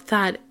myself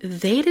that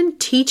they didn't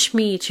teach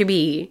me to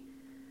be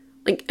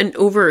like an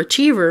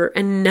overachiever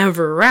and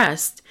never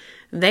rest.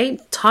 They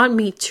taught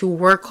me to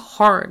work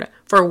hard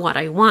for what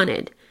I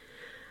wanted.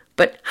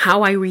 But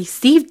how I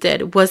received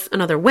it was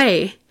another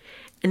way.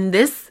 And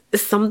this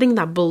is something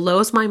that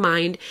blows my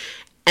mind.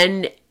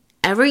 And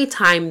every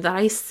time that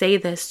I say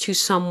this to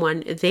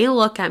someone, they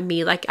look at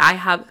me like I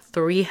have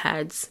 3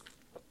 heads.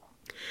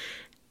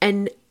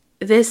 And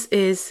this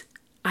is,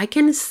 I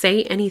can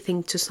say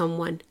anything to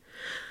someone.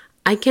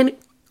 I can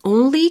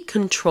only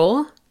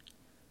control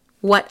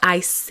what I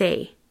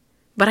say,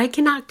 but I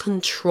cannot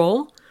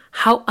control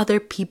how other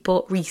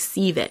people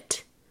receive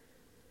it.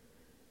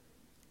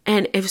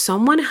 And if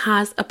someone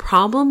has a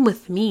problem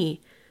with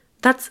me,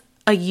 that's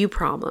a you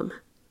problem.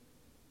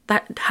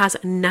 That has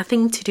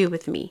nothing to do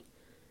with me.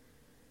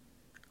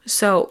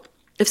 So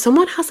if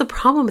someone has a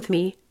problem with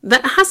me,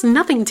 that has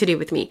nothing to do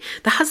with me.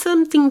 That has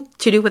something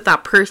to do with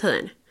that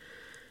person.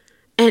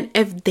 And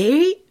if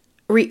they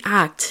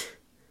react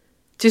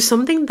to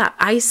something that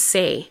I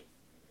say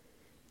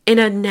in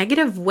a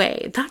negative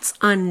way, that's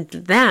on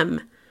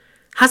them.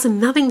 Has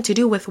nothing to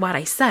do with what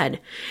I said.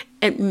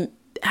 And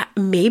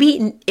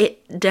maybe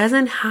it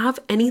doesn't have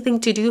anything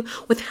to do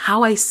with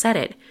how I said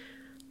it.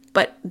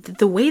 But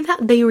the way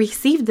that they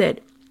received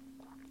it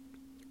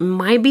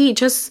might be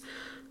just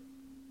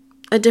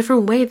a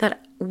different way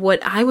that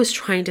what I was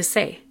trying to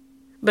say.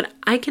 But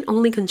I can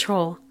only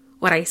control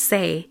what I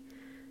say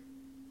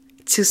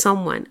to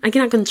someone. I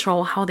cannot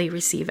control how they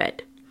receive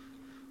it.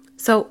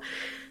 So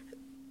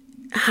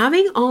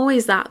having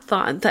always that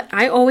thought that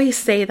I always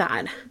say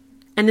that,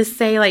 and to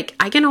say like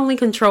I can only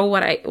control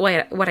what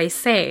I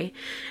say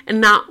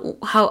and not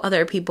how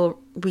other people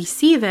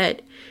receive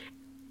it,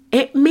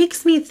 it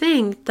makes me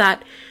think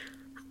that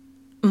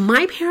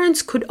my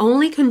parents could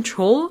only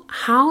control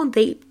how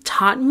they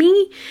taught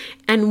me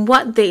and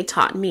what they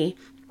taught me,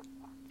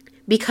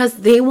 because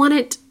they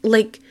wanted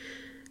like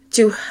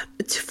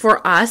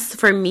for us,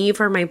 for me,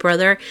 for my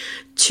brother,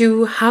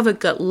 to have a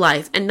good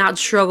life and not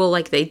struggle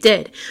like they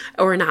did,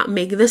 or not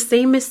make the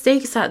same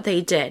mistakes that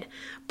they did.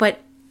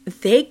 But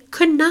they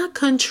could not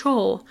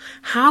control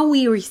how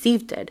we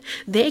received it.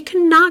 They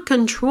could not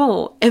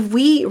control if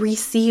we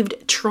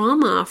received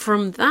trauma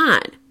from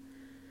that.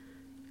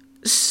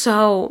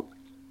 So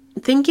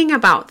thinking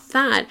about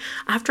that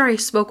after I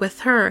spoke with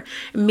her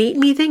made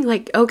me think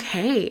like,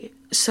 okay,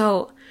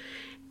 so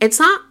it's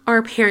not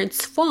our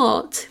parents'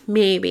 fault,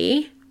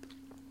 maybe.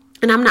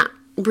 And I'm not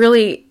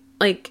really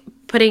like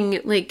putting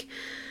like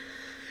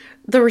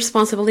the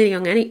responsibility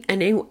on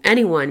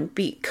anyone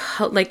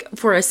because like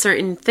for a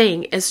certain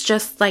thing. It's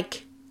just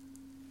like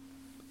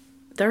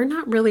they're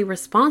not really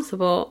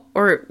responsible,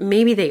 or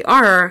maybe they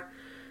are,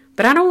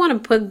 but I don't want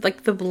to put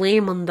like the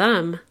blame on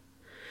them.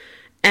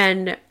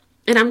 And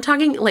I'm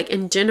talking like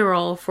in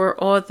general for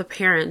all of the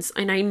parents.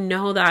 And I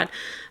know that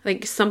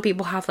like some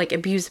people have like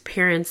abusive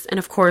parents, and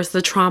of course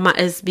the trauma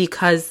is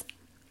because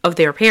of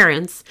their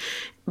parents,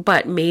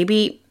 but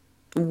maybe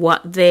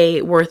what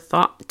they were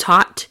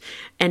taught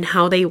and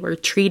how they were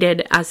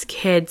treated as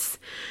kids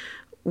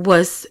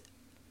was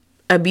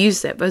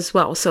abusive as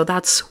well. So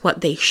that's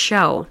what they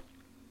show.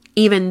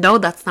 Even though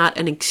that's not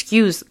an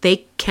excuse,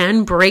 they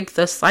can break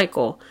the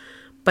cycle.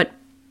 But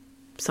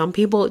some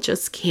people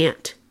just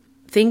can't.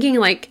 Thinking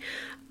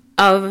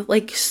of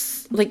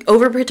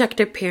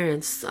overprotective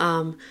parents,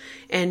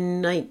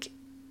 and like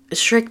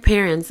strict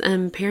parents,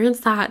 and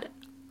parents that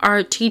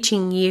are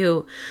teaching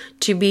you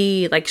to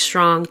be like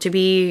strong, to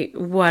be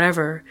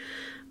whatever,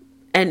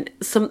 and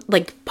some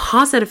like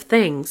positive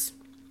things,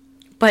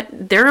 but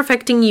they're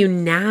affecting you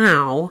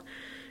now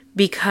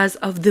because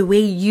of the way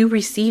you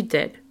received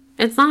it.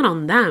 It's not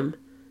on them.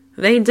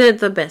 They did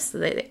the best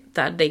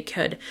that they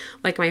could,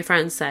 like my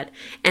friend said.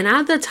 And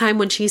at the time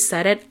when she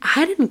said it,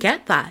 I didn't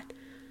get that.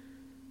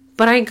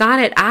 But I got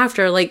it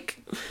after,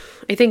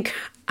 I think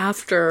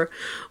after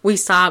we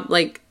stopped,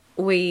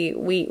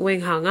 we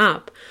hung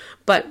up.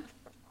 But,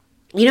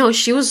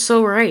 she was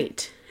so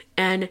right.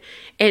 And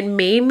it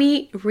made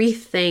me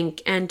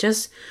rethink and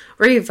just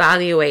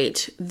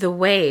reevaluate the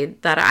way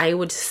that I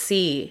would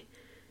see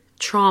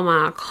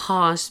trauma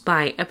caused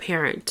by a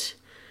parent.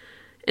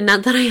 And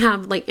not that I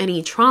have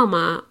any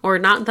trauma, or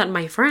not that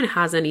my friend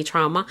has any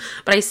trauma,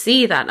 but I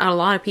see that a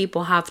lot of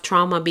people have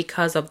trauma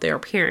because of their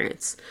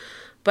parents.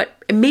 But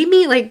it made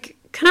me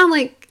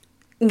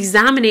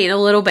examine it a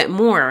little bit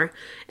more,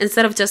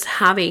 instead of just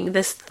having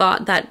this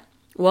thought that,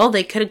 well,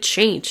 they could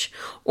change,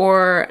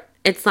 or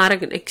it's not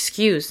an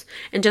excuse,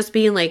 and just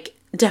being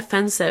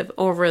defensive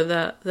over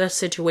the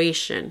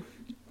situation.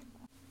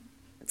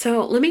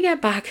 So let me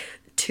get back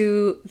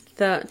to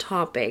the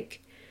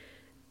topic.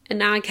 And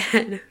now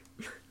again,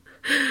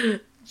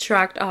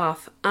 tracked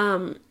off.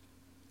 All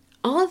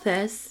of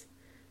this,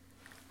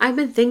 I've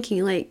been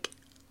thinking,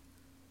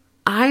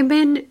 I've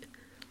been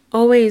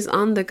always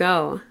on the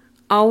go,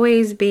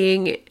 always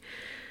being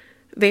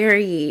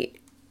very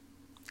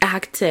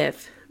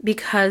active,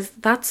 because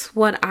that's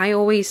what I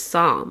always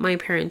saw my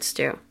parents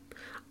do.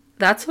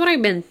 That's what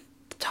I've been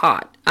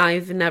taught.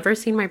 I've never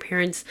seen my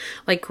parents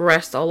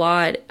rest a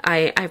lot.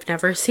 I've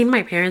never seen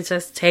my parents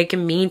just take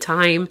me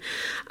time.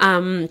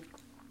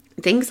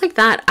 Things like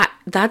that.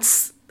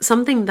 That's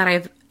something that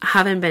I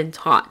haven't been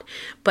taught,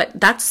 but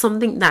that's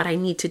something that I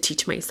need to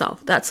teach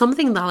myself. That's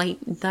something that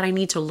I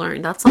need to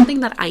learn. That's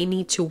something that I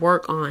need to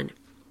work on.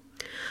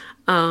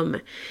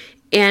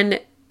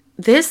 And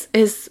this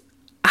is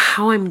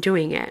how I'm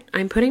doing it.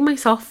 I'm putting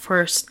myself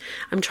first.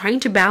 I'm trying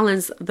to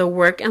balance the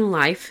work and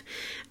life,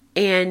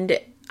 and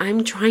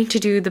I'm trying to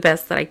do the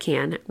best that I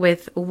can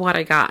with what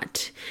I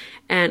got.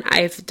 And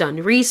I've done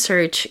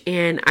research,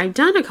 and I've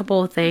done a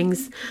couple of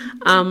things.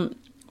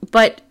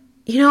 But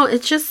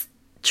it's just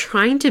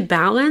trying to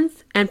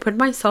balance and put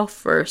myself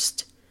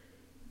first.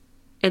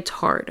 It's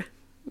hard,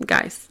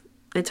 guys.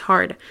 It's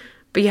hard,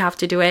 but you have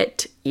to do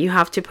it. You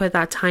have to put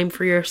that time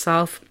for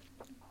yourself.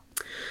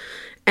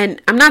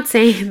 And I'm not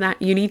saying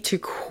that you need to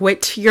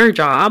quit your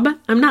job.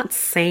 I'm not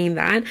saying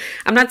that.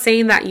 I'm not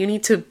saying that you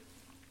need to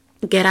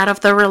get out of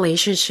the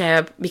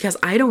relationship, because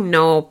I don't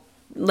know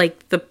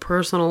the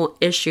personal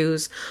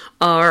issues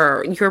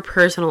or your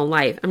personal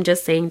life. I'm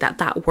just saying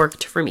that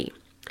worked for me.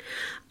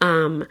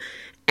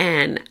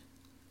 And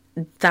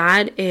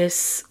that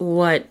is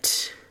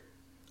what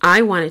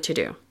I wanted to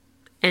do.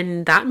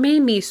 And that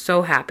made me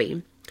so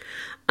happy.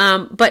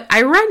 But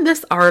I read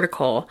this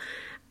article,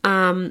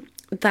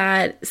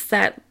 that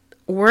said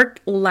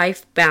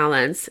work-life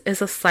balance is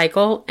a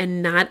cycle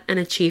and not an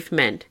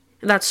achievement.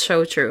 That's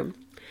so true.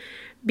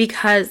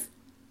 Because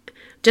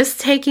just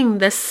taking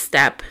this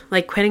step,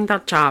 quitting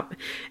that job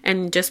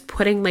and just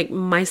putting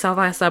myself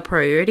as a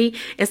priority,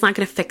 is not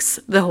going to fix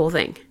the whole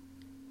thing.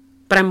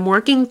 But I'm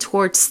working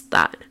towards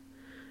that.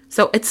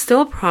 So it's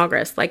still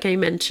progress, like I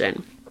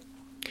mentioned.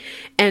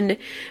 And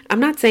I'm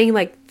not saying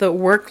the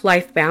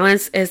work-life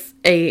balance is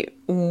a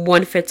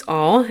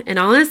one-fits-all. And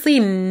honestly,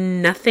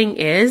 nothing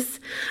is.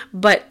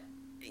 But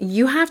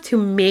you have to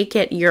make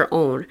it your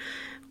own.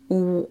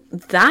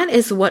 That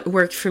is what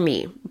worked for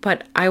me.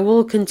 But I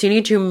will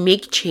continue to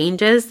make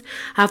changes,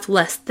 have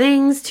less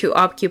things to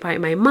occupy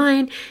my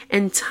mind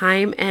and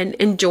time, and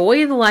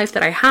enjoy the life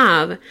that I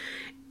have.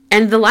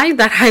 And the life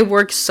that I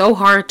work so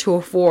hard to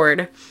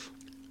afford.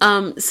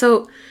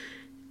 So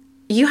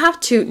you have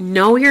to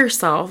know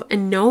yourself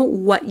and know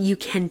what you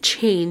can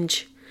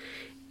change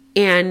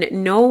and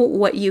know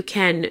what you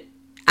can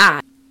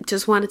add.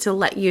 Just wanted to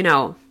let you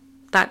know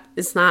that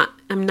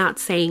I'm not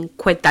saying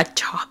quit that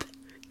job.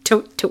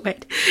 Don't do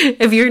it.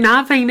 If you're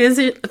not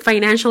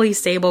financially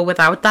stable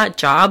without that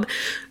job,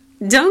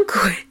 don't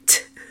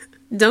quit.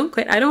 Don't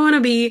quit. I don't want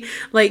to be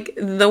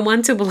the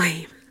one to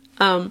blame.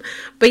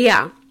 But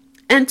yeah.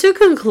 And to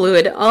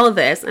conclude all of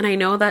this, and I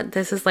know that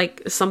this is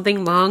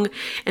something long,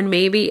 and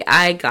maybe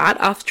I got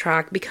off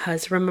track,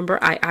 because remember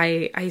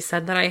I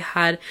said that I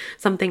had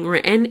something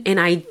written,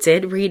 and I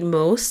did read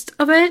most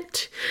of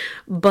it,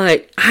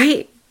 but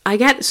I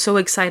get so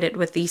excited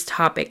with these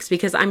topics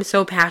because I'm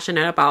so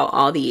passionate about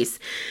all these.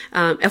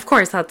 Of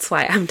course, that's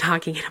why I'm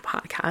talking in a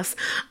podcast.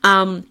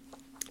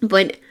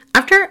 But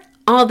after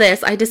all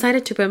this, I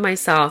decided to put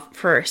myself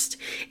first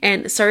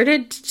and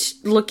started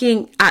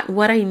looking at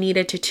what I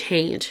needed to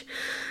change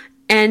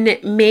and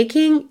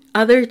making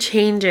other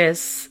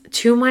changes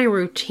to my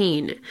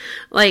routine.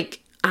 Like,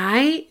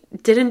 I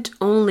didn't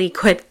only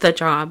quit the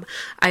job,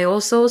 I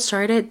also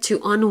started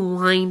to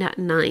unwind at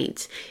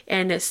night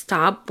and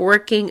stop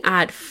working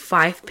at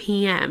 5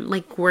 p.m.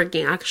 Like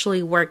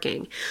actually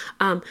working.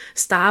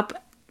 Stop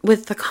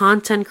with the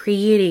content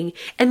creating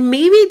and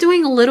maybe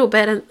doing a little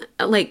bit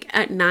like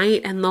at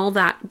night and all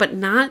that, but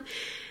not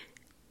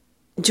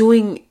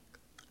doing,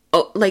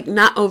 like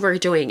not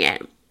overdoing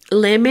it,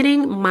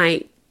 limiting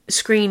my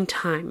screen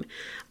time.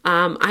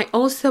 I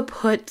also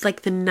put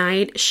like the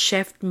night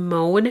shift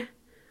mode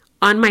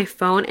on my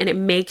phone, and it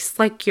makes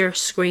like your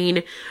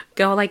screen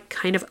go like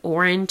kind of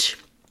orange.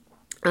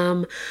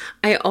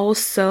 I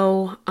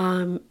also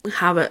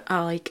have a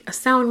like a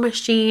sound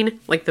machine,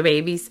 like the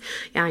babies.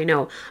 Yeah, I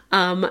know.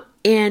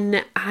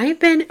 And I've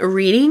been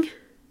reading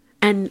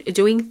and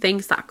doing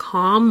things that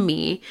calm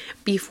me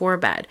before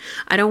bed.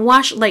 I don't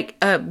watch like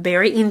a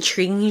very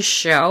intriguing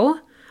show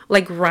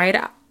like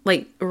right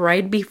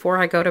before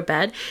I go to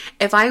bed.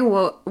 If I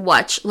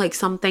watch like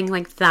something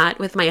like that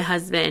with my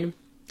husband,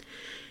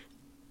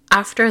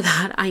 after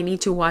that, I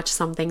need to watch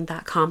something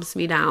that calms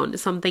me down,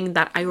 something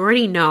that I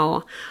already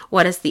know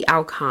what is the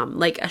outcome,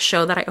 like a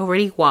show that I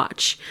already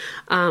watch.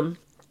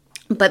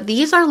 But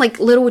these are like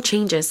little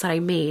changes that I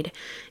made,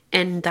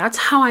 and that's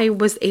how I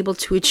was able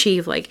to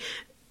achieve like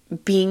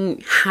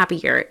being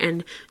happier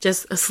and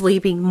just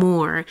sleeping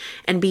more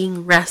and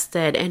being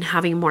rested and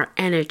having more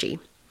energy.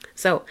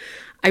 So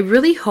I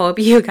really hope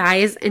you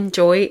guys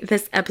enjoy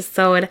this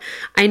episode.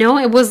 I know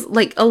it was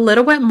like a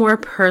little bit more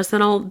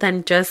personal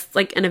than just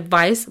like an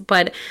advice,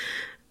 but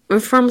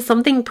from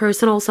something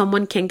personal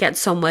someone can get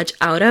so much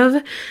out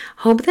of.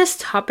 Hope this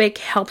topic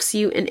helps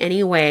you in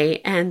any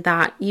way and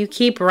that you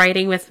keep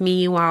writing with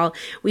me while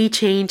we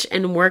change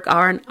and work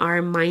on our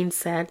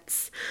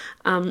mindsets.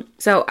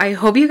 So I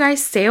hope you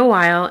guys stay a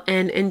while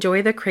and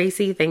enjoy the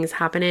crazy things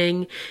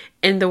happening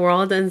in the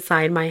world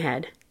inside my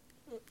head.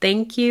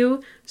 Thank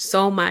you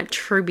so much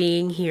for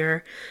being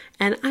here,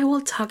 and I will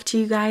talk to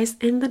you guys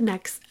in the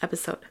next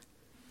episode.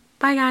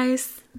 Bye, guys.